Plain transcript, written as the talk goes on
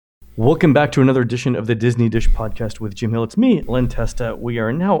Welcome back to another edition of the Disney Dish Podcast with Jim Hill. It's me, Len Testa. We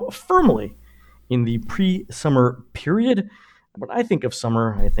are now firmly in the pre-summer period. When I think of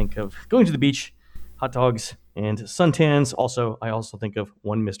summer, I think of going to the beach, hot dogs, and suntans. I also think of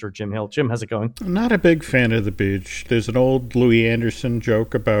one Mr. Jim Hill. Jim, how's it going? I'm not a big fan of the beach. There's an old Louis Anderson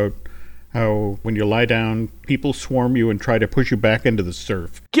joke about how when you lie down, people swarm you and try to push you back into the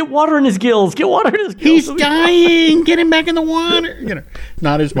surf. Get water in his gills. Get water in his gills. He's dying. Get him back in the water.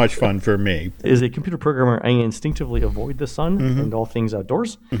 Not as much fun for me. As a computer programmer, I instinctively avoid the sun and all things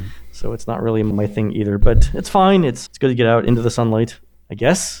outdoors. So it's not really my thing either. But it's fine. It's good to get out into the sunlight, I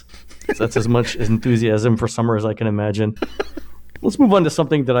guess. That's as much enthusiasm for summer as I can imagine. Let's move on to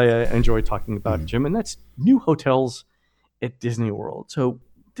something that I enjoy talking about, Jim, and that's new hotels at Disney World. So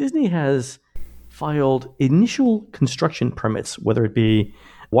Disney has filed initial construction permits, whether it be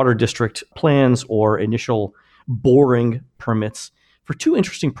water district plans or initial boring permits for two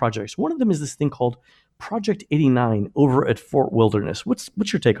interesting projects. One of them is this thing called Project 89 over at Fort Wilderness. What's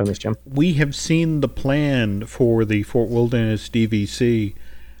your take on this, Jim? We have seen the plan for the Fort Wilderness DVC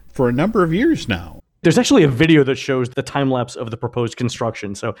for a number of years now. There's actually a video that shows the time-lapse of the proposed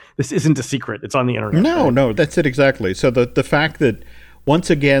construction, so this isn't a secret. It's on the internet. No, that's it exactly. So the fact that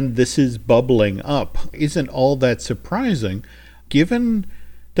once again, this is bubbling up isn't all that surprising, given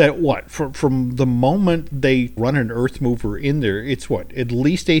that from the moment they run an earth mover in there, it's at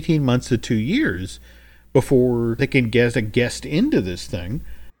least 18 months to 2 years before they can get a guest into this thing.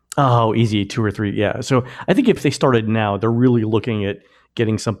 Oh, easy, 2 or 3, yeah. So I think if they started now, they're really looking at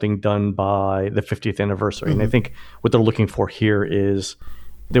getting something done by the 50th anniversary. And I think what they're looking for here is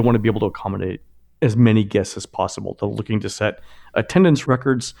they want to be able to accommodate as many guests as possible. They're looking to set attendance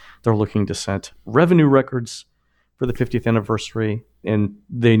records. They're looking to set revenue records for the 50th anniversary, and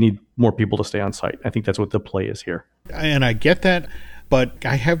they need more people to stay on site. I think that's what the play is here. And I get that, but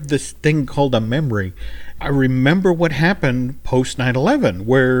I have this thing called a memory. I remember what happened post 9/11,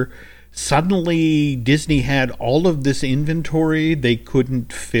 where suddenly Disney had all of this inventory they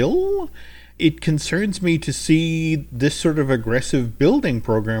couldn't fill. It concerns me to see this sort of aggressive building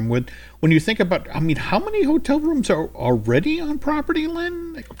program when you think about, how many hotel rooms are already on property,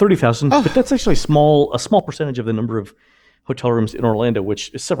 Len? 30,000, but that's actually a small percentage of the number of hotel rooms in Orlando,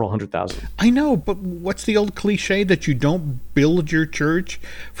 which is several hundred thousand. I know, but what's the old cliche that you don't build your church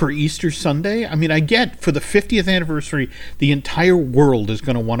for Easter Sunday? I get for the 50th anniversary, the entire world is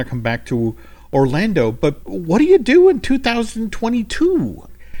going to want to come back to Orlando, but what do you do in 2022?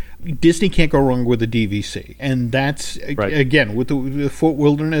 Disney can't go wrong with the DVC. And that's, right. Again, with the Fort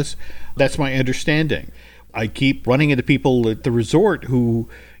Wilderness, that's my understanding. I keep running into people at the resort who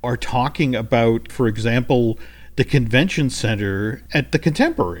are talking about, for example, the convention center at the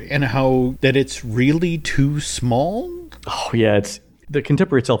Contemporary and how that it's really too small. Oh, yeah. The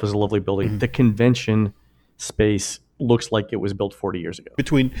Contemporary itself is a lovely building. The convention space looks like it was built 40 years ago.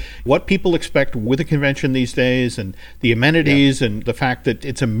 Between what people expect with a convention these days and the amenities and the fact that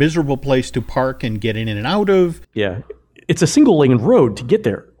it's a miserable place to park and get in and out of. Yeah. It's a single lane road to get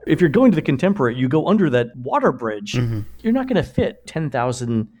there. If you're going to the Contemporary, you go under that water bridge. You're not going to fit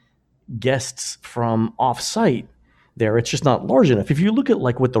 10,000 guests from off-site there. It's just not large enough. If you look at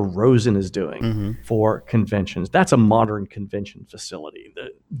what the Rosen is doing for conventions, that's a modern convention facility.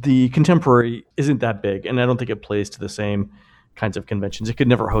 The Contemporary isn't that big, and I don't think it plays to the same kinds of conventions. It could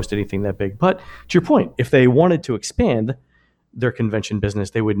never host anything that big. But to your point, if they wanted to expand their convention business,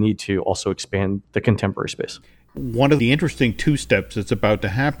 they would need to also expand the Contemporary space. One of the interesting two steps that's about to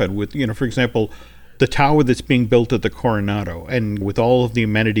happen with, for example, the tower that's being built at the Coronado, and with all of the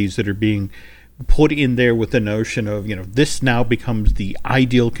amenities that are being put in there with the notion of, this now becomes the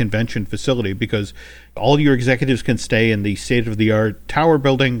ideal convention facility because all your executives can stay in the state-of-the-art tower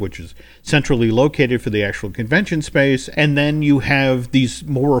building, which is centrally located for the actual convention space. And then you have these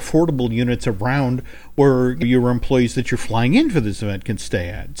more affordable units around where your employees that you're flying in for this event can stay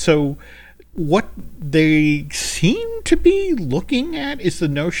at. So what they seem to be looking at is the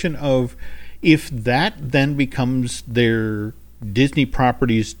notion of, if that then becomes their Disney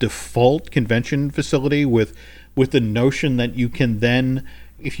property's default convention facility with the notion that you can then,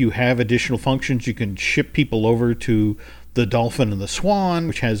 if you have additional functions, you can ship people over to the Dolphin and the Swan,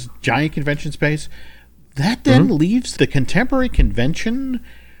 which has giant convention space. That then leaves the Contemporary convention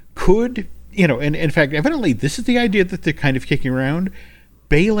could, and in fact, evidently this is the idea that they're kind of kicking around,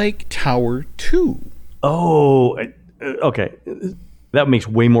 Bay Lake Tower 2. Oh, okay. That makes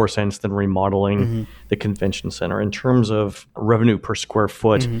way more sense than remodeling the convention center. In terms of revenue per square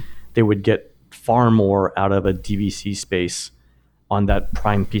foot, they would get far more out of a DVC space on that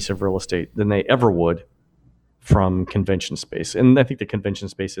prime piece of real estate than they ever would from convention space. And I think the convention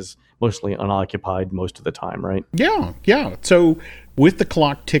space is mostly unoccupied most of the time, right? Yeah. So with the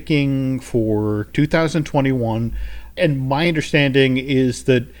clock ticking for 2021, and my understanding is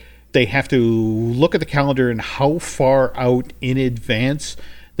that they have to look at the calendar and how far out in advance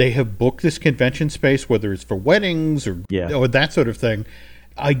they have booked this convention space, whether it's for weddings or that sort of thing.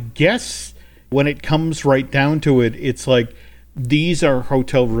 I guess when it comes right down to it, it's like these are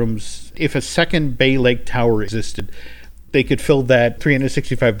hotel rooms. If a second Bay Lake Tower existed, they could fill that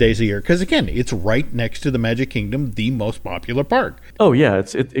 365 days a year. Because again, it's right next to the Magic Kingdom, the most popular park. Oh yeah,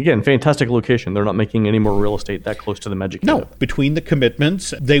 it's again, fantastic location. They're not making any more real estate that close to the Magic Kingdom. No, between the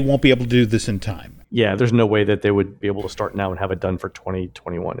commitments, they won't be able to do this in time. Yeah, there's no way that they would be able to start now and have it done for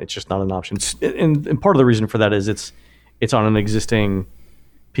 2021. It's just not an option. And part of the reason for that is it's on an existing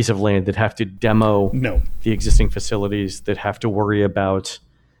piece of land that have to demo the existing facilities, that have to worry about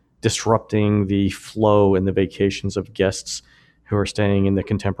disrupting the flow and the vacations of guests who are staying in the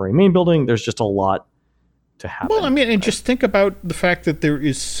Contemporary main building. There's just a lot to happen. Well, I mean, and just think about the fact that there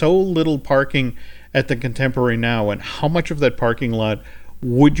is so little parking at the Contemporary now, and how much of that parking lot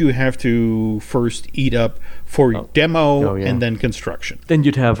would you have to first eat up for demo and then construction? Then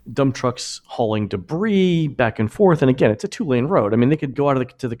you'd have dump trucks hauling debris back and forth. And again, it's a 2-lane road. I mean, they could go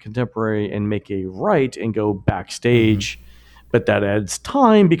out to the Contemporary and make a right and go backstage, but that adds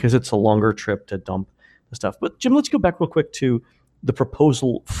time because it's a longer trip to dump the stuff. But Jim, let's go back real quick to the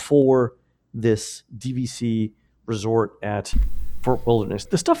proposal for this DVC resort at Fort Wilderness.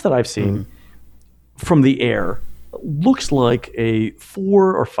 The stuff that I've seen from the air looks like a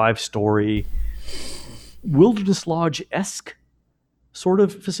 4 or 5 story Wilderness Lodge-esque sort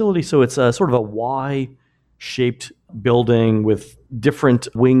of facility. So it's a sort of a Y-shaped building with different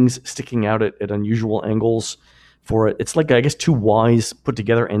wings sticking out at unusual angles for it. It's like, I guess, 2 Ys put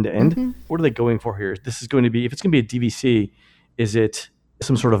together end to end. What are they going for here? This is going to be, if it's going to be a DVC, is it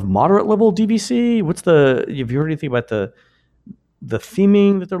some sort of moderate level DVC? Have you heard anything about the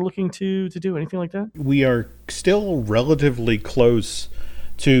theming that they're looking to do, anything like that? We are still relatively close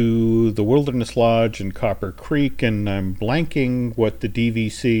to the Wilderness Lodge and Copper Creek, and I'm blanking what the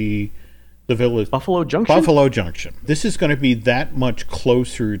DVC, the village... Buffalo Junction? Buffalo Junction. This is going to be that much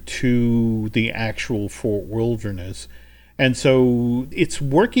closer to the actual Fort Wilderness. And so it's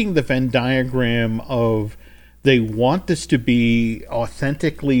working the Venn diagram of they want this to be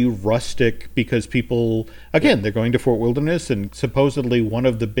authentically rustic because people, again, they're going to Fort Wilderness, and supposedly one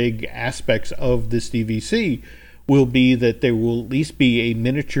of the big aspects of this DVC will be that there will at least be a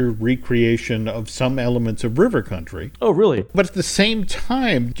miniature recreation of some elements of river country. Oh, really? But at the same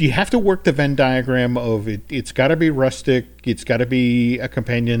time, you have to work the Venn diagram of it's got to be rustic, it's got to be a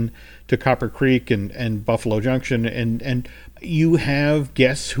companion to Copper Creek and Buffalo Junction, and you have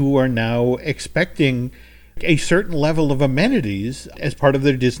guests who are now expecting a certain level of amenities as part of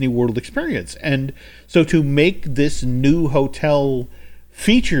their Disney World experience. And so to make this new hotel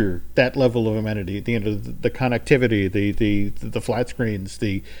feature that level of amenity, the connectivity, the flat screens,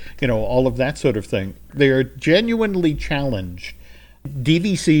 all of that sort of thing, they are genuinely challenged.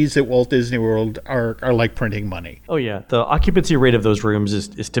 DVCs at Walt Disney World are like printing money. Oh yeah, the occupancy rate of those rooms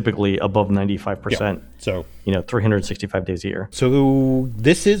is typically above 95%. Yeah. So 365 days a year. So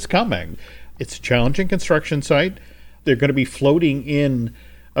this is coming. It's a challenging construction site. They're going to be floating in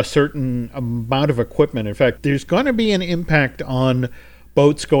a certain amount of equipment. In fact, there's going to be an impact on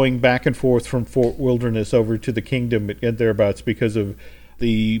boats going back and forth from Fort Wilderness over to the Kingdom and thereabouts because of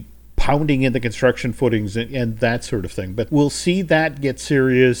the pounding in the construction footings and that sort of thing. But we'll see that get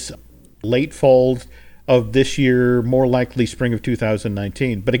serious late fall of this year, more likely spring of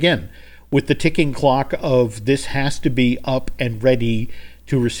 2019. But again, with the ticking clock of this has to be up and ready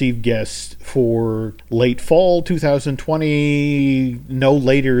to receive guests for late fall 2020, no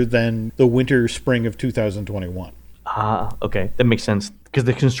later than the winter, spring of 2021. Okay. That makes sense. Because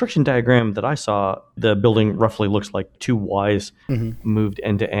the construction diagram that I saw, the building roughly looks like 2 Ys moved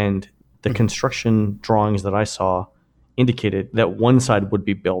end to end. The construction drawings that I saw indicated that one side would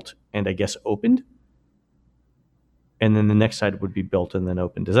be built and I guess opened, and then the next side would be built and then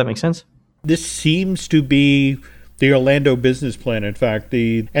opened. Does that make sense? This seems to be the Orlando business plan. In fact,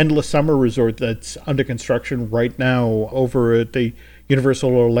 the Endless Summer Resort that's under construction right now over at the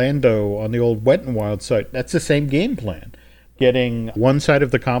Universal Orlando on the old Wet n Wild site, that's the same game plan. Getting one side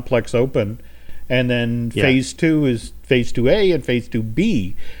of the complex open, and then phase 2 is phase 2A and phase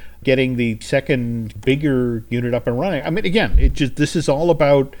 2B, getting the second bigger unit up and running. I mean, again, this is all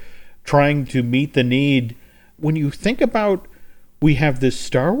about trying to meet the need. When you think about, we have this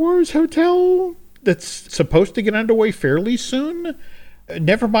Star Wars hotel that's supposed to get underway fairly soon.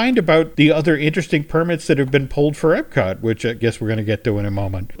 Never mind about the other interesting permits that have been pulled for Epcot, which I guess we're going to get to in a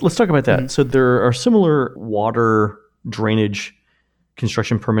moment. Let's talk about that. So there are similar water drainage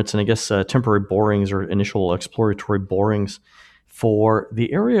construction permits and I guess temporary borings or initial exploratory borings for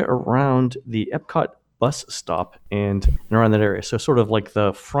the area around the Epcot bus stop and around that area. So sort of like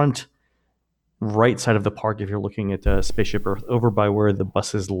the front right side of the park if you're looking at Spaceship Earth, over by where the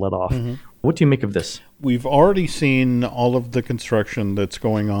buses let off. What do you make of this? We've already seen all of the construction that's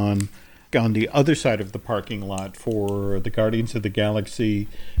going on the other side of the parking lot for the Guardians of the Galaxy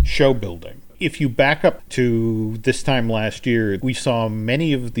show building. If you back up to this time last year, we saw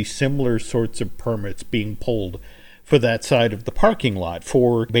many of the similar sorts of permits being pulled for that side of the parking lot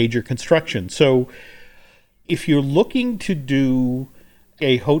for major construction. So if you're looking to do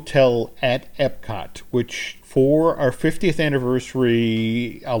a hotel at Epcot, which for our 50th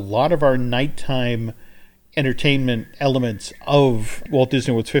anniversary, a lot of our nighttime entertainment elements of Walt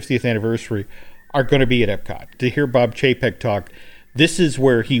Disney World's 50th anniversary are going to be at Epcot. To hear Bob Chapek talk, this is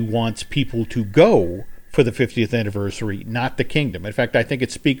where he wants people to go for the 50th anniversary, not the Kingdom. In fact, I think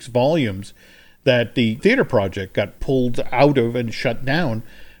it speaks volumes that the theater project got pulled out of and shut down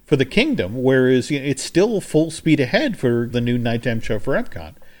for the Kingdom, whereas it's still full speed ahead for the new nighttime show for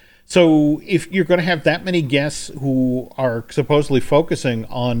Epcot. So if you're going to have that many guests who are supposedly focusing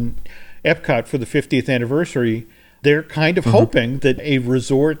on Epcot for the 50th anniversary, they're kind of hoping that a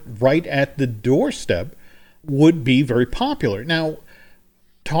resort right at the doorstep would be very popular. Now,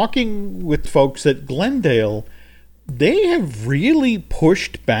 talking with folks at Glendale, they have really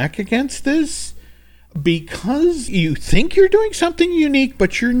pushed back against this because you think you're doing something unique,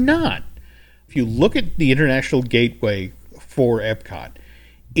 but you're not. If you look at the International Gateway for Epcot,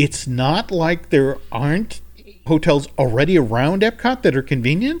 it's not like there aren't hotels already around Epcot that are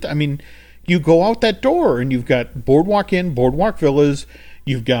convenient. I mean, you go out that door and you've got Boardwalk Inn, Boardwalk Villas,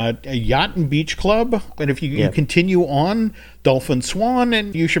 you've got a Yacht and Beach Club, and if you continue on, Dolphin Swan,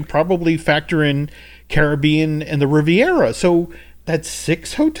 and you should probably factor in Caribbean and the Riviera. So that's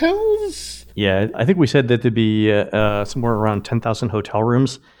 6 hotels? Yeah, I think we said that there'd be somewhere around 10,000 hotel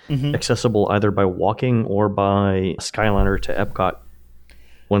rooms accessible either by walking or by Skyliner to Epcot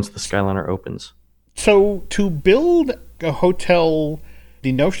once the Skyliner opens. So to build a hotel,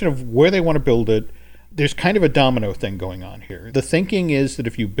 the notion of where they want to build it, there's kind of a domino thing going on here. The thinking is that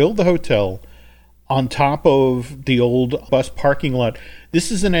if you build the hotel on top of the old bus parking lot,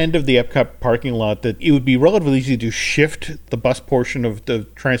 this is an end of the Epcot parking lot that it would be relatively easy to shift the bus portion of the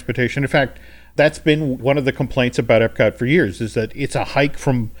transportation. In fact, that's been one of the complaints about Epcot for years, is that it's a hike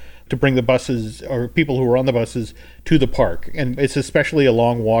to bring the buses or people who are on the buses to the park. And it's especially a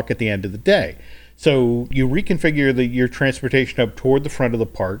long walk at the end of the day. So you reconfigure your transportation up toward the front of the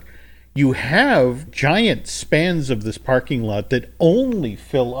park. You have giant spans of this parking lot that only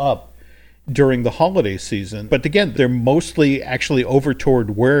fill up during the holiday season. But again, they're mostly actually over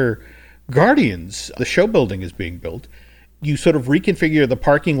toward where Guardians, the show building, is being built. You sort of reconfigure the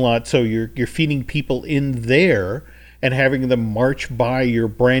parking lot so you're feeding people in there and having them march by your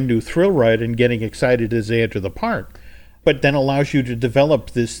brand new thrill ride and getting excited as they enter the park. But then allows you to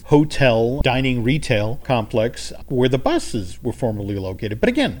develop this hotel, dining, retail complex where the buses were formerly located. But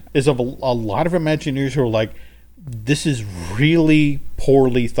again, there's a lot of Imagineers who are like, this is really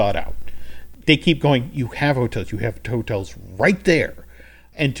poorly thought out. They keep going, you have hotels right there.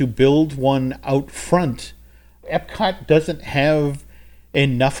 And to build one out front, Epcot doesn't have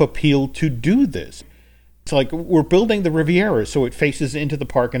enough appeal to do this. It's like we're building the Riviera so it faces into the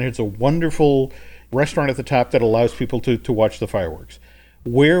park and it's a wonderful restaurant at the top that allows people to watch the fireworks.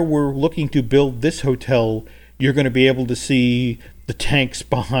 Where we're looking to build this hotel, you're going to be able to see the tanks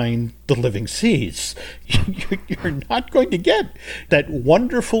behind the living seas. You're not going to get that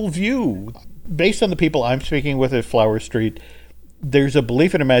wonderful view. Based on the people I'm speaking with at Flower Street, there's a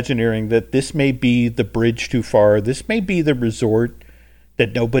belief in Imagineering that this may be the bridge too far. This may be the resort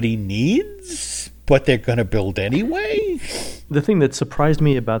that nobody needs, but they're going to build anyway. The thing that surprised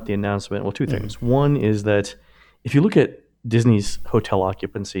me about the announcement, well, two things. One is that if you look at Disney's hotel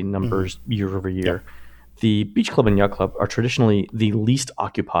occupancy numbers year over year, the Beach Club and Yacht Club are traditionally the least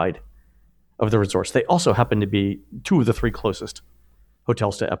occupied of the resorts. They also happen to be 2 of the 3 closest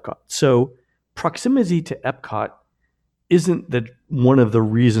hotels to Epcot. So proximity to Epcot isn't one of the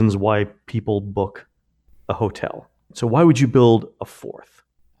reasons why people book a hotel. So why would you build a 4th?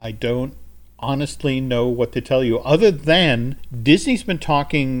 I don't honestly know what to tell you, other than Disney's been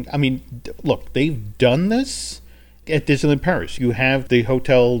talking. I mean, look, they've done this at Disneyland Paris. You have the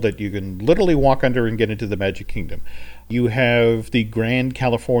hotel that you can literally walk under and get into the Magic Kingdom. You have the Grand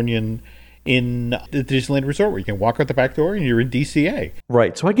Californian in the Disneyland Resort where you can walk out the back door and you're in DCA.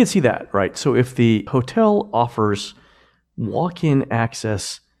 Right. So I can see that. Right. So if the hotel offers walk-in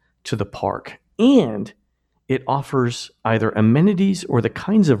access to the park and it offers either amenities or the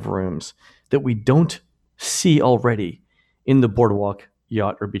kinds of rooms that we don't see already in the Boardwalk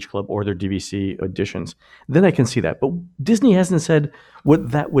Yacht or Beach Club or their DVC editions, then I can see that. But Disney hasn't said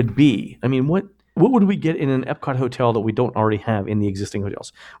what that would be. I mean, what would we get in an Epcot hotel that we don't already have in the existing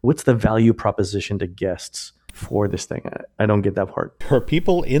hotels? What's the value proposition to guests for this thing? I don't get that part. There are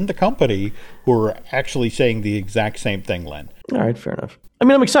people in the company who are actually saying the exact same thing, Len. All right, fair enough. I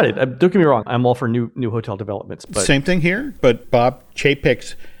mean, I'm excited. Don't get me wrong. I'm all for new hotel developments. But same thing here. But Bob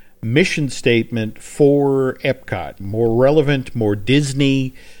Chapek's mission statement for Epcot, more relevant, more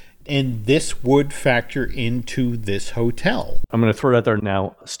Disney, and this would factor into this hotel. I'm going to throw it out there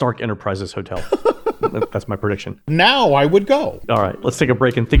now. Stark Enterprises Hotel. That's my prediction. Now I would go. All right, let's take a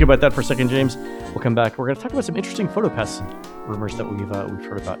break and think about that for a second, James. We'll come back. We're going to talk about some interesting PhotoPass rumors that we've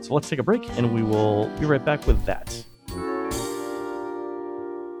heard about. So let's take a break, and we will be right back with that.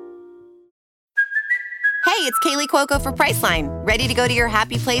 Hey, it's Kaylee Cuoco for Priceline. Ready to go to your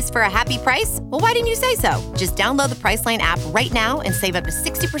happy place for a happy price? Well, why didn't you say so? Just download the Priceline app right now and save up to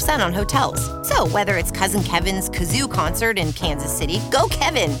 60% on hotels. So whether it's Cousin Kevin's Kazoo Concert in Kansas City, go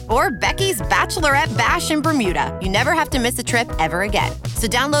Kevin, or Becky's Bachelorette Bash in Bermuda, you never have to miss a trip ever again. So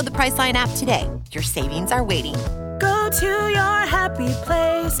download the Priceline app today. Your savings are waiting. Go to your happy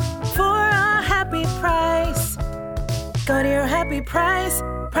place for a happy price. Go to your happy price,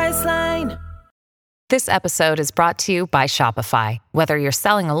 Priceline. This episode is brought to you by Shopify. Whether you're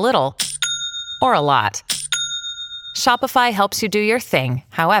selling a little or a lot, Shopify helps you do your thing,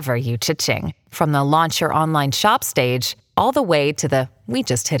 however you cha-ching. From the launch your online shop stage, all the way to the we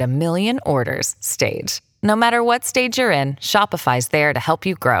just hit 1 million orders stage. No matter what stage you're in, Shopify's there to help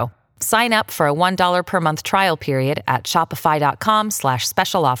you grow. Sign up for a $1 per month trial period at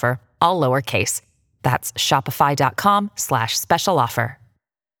shopify.com/special offer, all lowercase. That's shopify.com/special offer.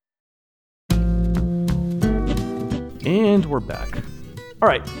 And we're back. All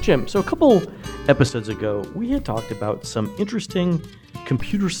right, Jim, so a couple episodes ago, we had talked about some interesting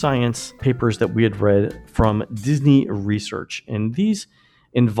computer science papers that we had read from Disney Research. And these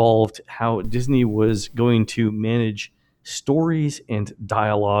involved how Disney was going to manage stories and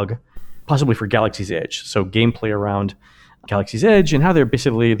dialogue, possibly for Galaxy's Edge. So gameplay around Galaxy's Edge and how they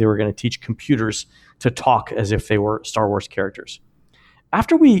were going to teach computers to talk as if they were Star Wars characters.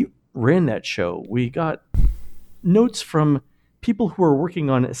 After we ran that show, we got notes from people who are working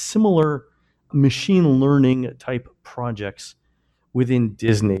on similar machine learning type projects within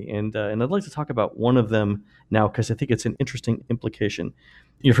Disney. And I'd like to talk about one of them now because I think it's an interesting implication.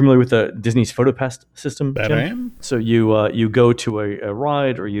 You're familiar with the Disney's PhotoPass system, That Jim? I am. So you go to a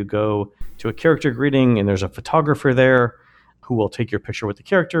ride or you go to a character greeting and there's a photographer there who will take your picture with the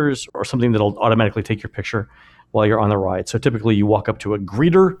characters or something that'll automatically take your picture while you're on the ride. So typically you walk up to a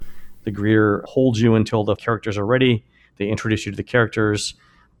greeter. The greeter holds you until the characters are ready. They introduce you to the characters.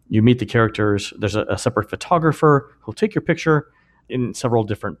 You meet the characters. There's a separate photographer who'll take your picture in several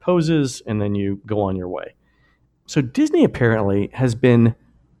different poses, and then you go on your way. So Disney apparently has been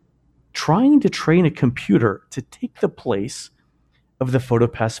trying to train a computer to take the place of the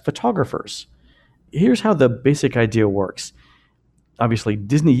PhotoPass photographers. Here's how the basic idea works. Obviously,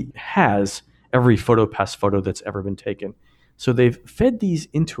 Disney has every PhotoPass photo that's ever been taken. So they've fed these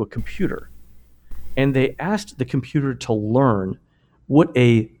into a computer, and they asked the computer to learn what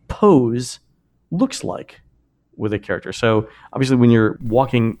a pose looks like with a character. So obviously when you're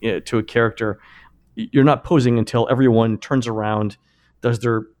walking to a character, you're not posing until everyone turns around, does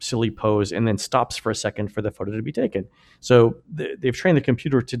their silly pose, and then stops for a second for the photo to be taken. So they've trained the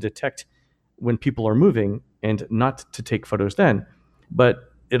computer to detect when people are moving and not to take photos then. But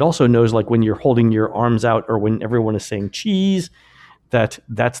it also knows, like, when you're holding your arms out or when everyone is saying cheese, that's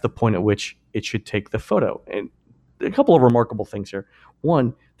the point at which it should take the photo. And a couple of remarkable things here.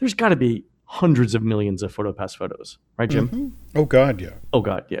 One, there's got to be hundreds of millions of PhotoPass photos, right, Jim? Mm-hmm. Oh, God, yeah. Oh,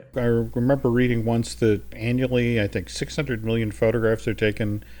 God, yeah. I remember reading once that annually, I think 600 million photographs are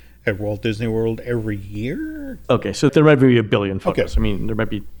taken at Walt Disney World every year. Okay, so there might be a billion photos. Okay. I mean, there might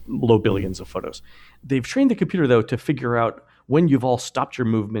be low billions of photos. They've trained the computer, though, to figure out when you've all stopped your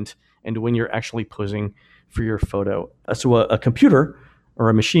movement and when you're actually posing for your photo. So a computer or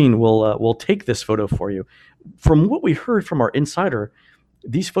a machine will take this photo for you. From what we heard from our insider,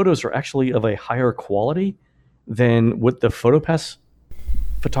 these photos are actually of a higher quality than what the PhotoPass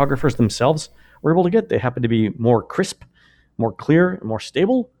photographers themselves were able to get. They happen to be more crisp, more clear, and more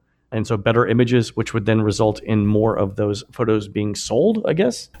stable And so better images, which would then result in more of those photos being sold, I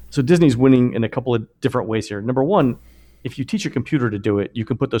guess. So Disney's winning in a couple of different ways here. Number one, if you teach a computer to do it, you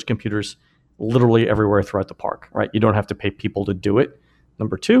can put those computers literally everywhere throughout the park, right? You don't have to pay people to do it.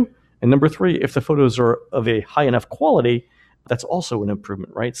 Number two. And number three, if the photos are of a high enough quality, that's also an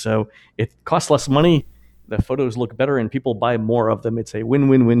improvement, right? So it costs less money, the photos look better, and people buy more of them. It's a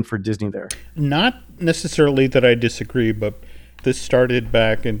win-win-win for Disney there. Not necessarily that I disagree, but this started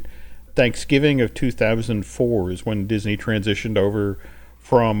back in Thanksgiving of 2004 is when Disney transitioned over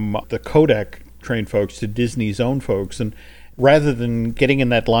from the Kodak trained folks to Disney's own folks. And rather than getting in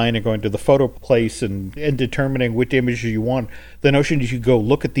that line and going to the photo place and determining which images you want, the notion is you go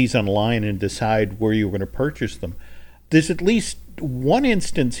look at these online and decide where you're going to purchase them. There's at least one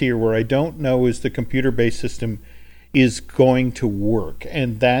instance here where I don't know is the computer-based system is going to work.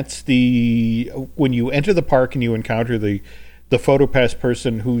 And that's when you enter the park and you encounter the PhotoPass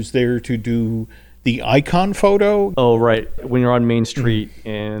person who's there to do the icon photo. Oh, right. When you're on Main Street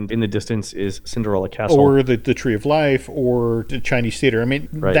and in the distance is Cinderella Castle. Or the Tree of Life or the Chinese Theater. I mean,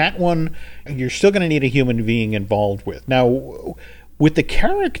 That one, you're still going to need a human being involved with. Now, with the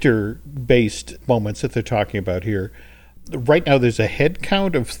character-based moments that they're talking about here, right now there's a head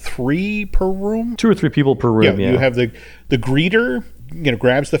count of 3 per room. 2 or 3 people per room, yeah. You have the greeter,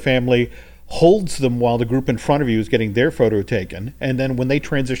 grabs the family, holds them while the group in front of you is getting their photo taken. And then when they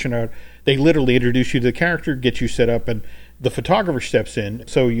transition out, they literally introduce you to the character, get you set up, and the photographer steps in.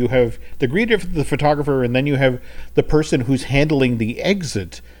 So you have the greeter, the photographer, and then you have the person who's handling the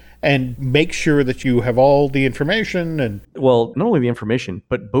exit and make sure that you have all the information. And well, not only the information,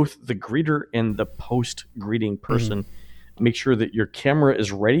 but both the greeter and the post-greeting person make sure that your camera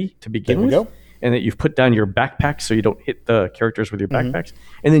is ready to begin with. And that you've put down your backpack so you don't hit the characters with your backpacks.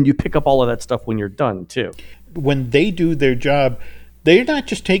 And then you pick up all of that stuff when you're done, too. When they do their job, they're not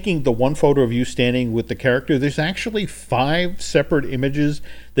just taking the one photo of you standing with the character. There's actually 5 separate images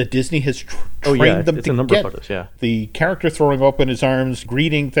that Disney has trained them it's to a number get. Of photos, yeah. The character throwing open his arms,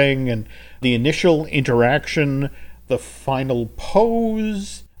 greeting thing, and the initial interaction, the final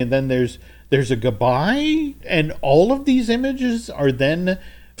pose, and then there's a goodbye. And all of these images are then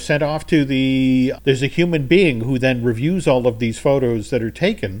sent off to there's a human being who then reviews all of these photos that are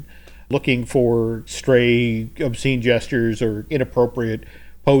taken, looking for stray, obscene gestures or inappropriate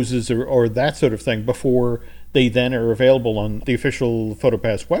poses or that sort of thing before they then are available on the official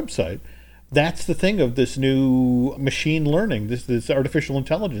PhotoPass website. That's the thing of this new machine learning, this artificial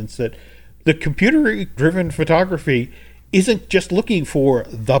intelligence, that the computer-driven photography isn't just looking for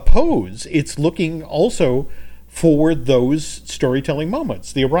the pose, it's looking also for those storytelling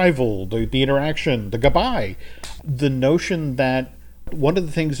moments, the arrival, the interaction, the goodbye. The notion that one of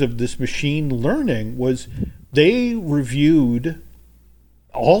the things of this machine learning was they reviewed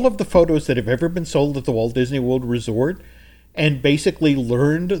all of the photos that have ever been sold at the Walt Disney World Resort and basically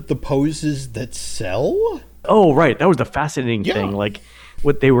learned the poses that sell. Oh, right. That was the fascinating thing. Like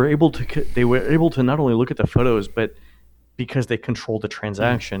what they were able to not only look at the photos, but because they controlled the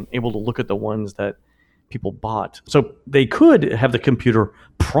transaction, able to look at the ones that people bought. So they could have the computer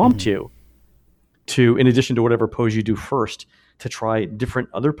prompt you to, in addition to whatever pose you do first, to try different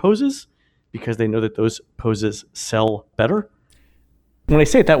other poses because they know that those poses sell better. When I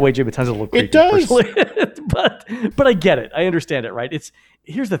say it that way, Jim, it sounds a little creepy. It does. but I get it. I understand it, right?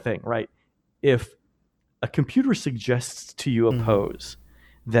 Here's the thing, right? If a computer suggests to you a pose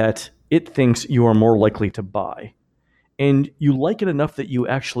that it thinks you are more likely to buy, and you like it enough that you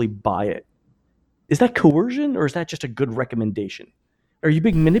actually buy it, is that coercion or is that just a good recommendation? Are you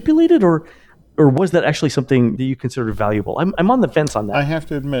being manipulated or was that actually something that you considered valuable? I'm on the fence on that. I have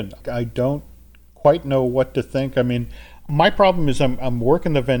to admit, I don't quite know what to think. I mean, my problem is I'm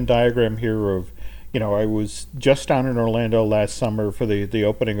working the Venn diagram here of, I was just down in Orlando last summer for the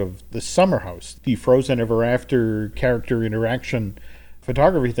opening of the Summer House, the Frozen Ever After character interaction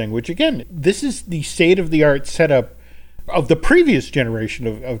photography thing, which again, this is the state-of-the-art setup of the previous generation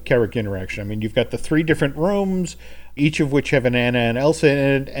of character interaction. I mean, you've got the 3 different rooms, each of which have an Anna and Elsa in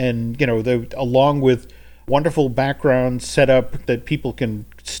it, and along with wonderful background setup that people can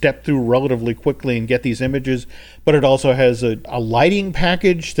step through relatively quickly and get these images. But it also has a lighting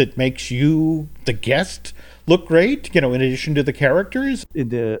package that makes you, the guest, look great, in addition to the characters. In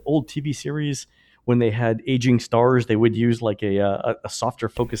the old TV series, when they had aging stars, they would use like a softer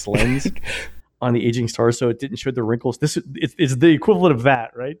focus lens on the aging stars, so it didn't show the wrinkles. It's the equivalent of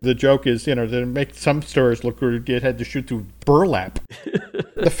that, right? The joke is, to make some stars look good, it had to shoot through burlap.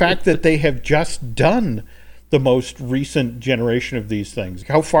 The fact that they have just done the most recent generation of these things.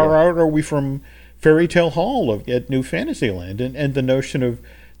 How far out are we from Fairy Tale Hall at New Fantasyland? And the notion of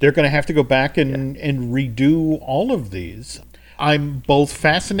they're going to have to go back and redo all of these. I'm both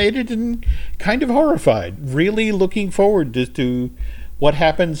fascinated and kind of horrified. Really looking forward to what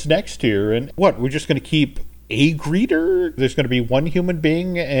happens next here. And we're just going to keep a greeter? There's going to be one human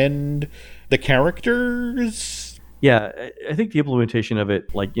being and the characters? Yeah, I think the implementation of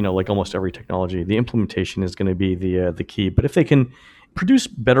it, like almost every technology, the implementation is going to be the key. But if they can produce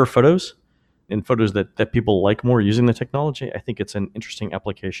better photos and photos that people like more using the technology, I think it's an interesting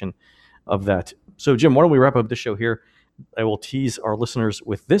application of that. So, Jim, why don't we wrap up this show here? I will tease our listeners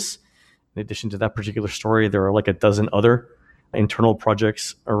with this. In addition to that particular story, there are like a dozen other internal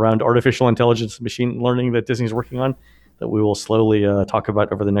projects around artificial intelligence, machine learning that Disney's working on that we will slowly talk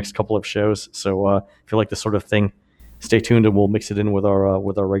about over the next couple of shows. So if you like this sort of thing, stay tuned and we'll mix it in with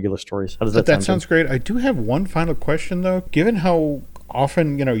our regular stories. How does that sound? That sounds great. I do have one final question, though. Given how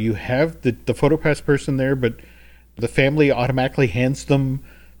often, you have the PhotoPass person there, but the family automatically hands them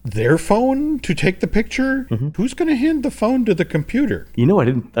their phone to take the picture, who's going to hand the phone to the computer? I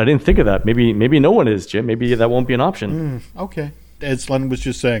didn't think of that. Maybe no one is, Jim. Maybe that won't be an option. Okay. As Len was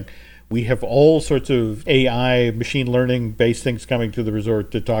just saying, we have all sorts of AI, machine learning based things coming to the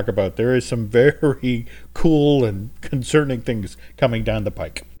resort to talk about. There is some very cool and concerning things coming down the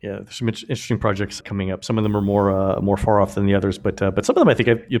pike. Yeah, there's some interesting projects coming up. Some of them are more far off than the others, but some of them I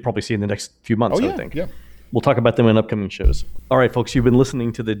think you'll probably see in the next few months. I think. Yeah. We'll talk about them in upcoming shows. All right, folks, you've been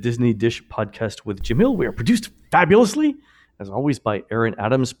listening to the Disney Dish podcast with Jim Hill. We are produced fabulously, as always, by Aaron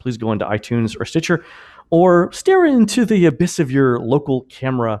Adams. Please go into iTunes or Stitcher or stare into the abyss of your local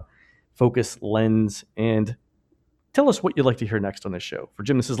camera focus lens and tell us what you'd like to hear next on this show. For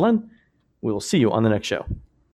Jim, this is Len. We will see you on the next show.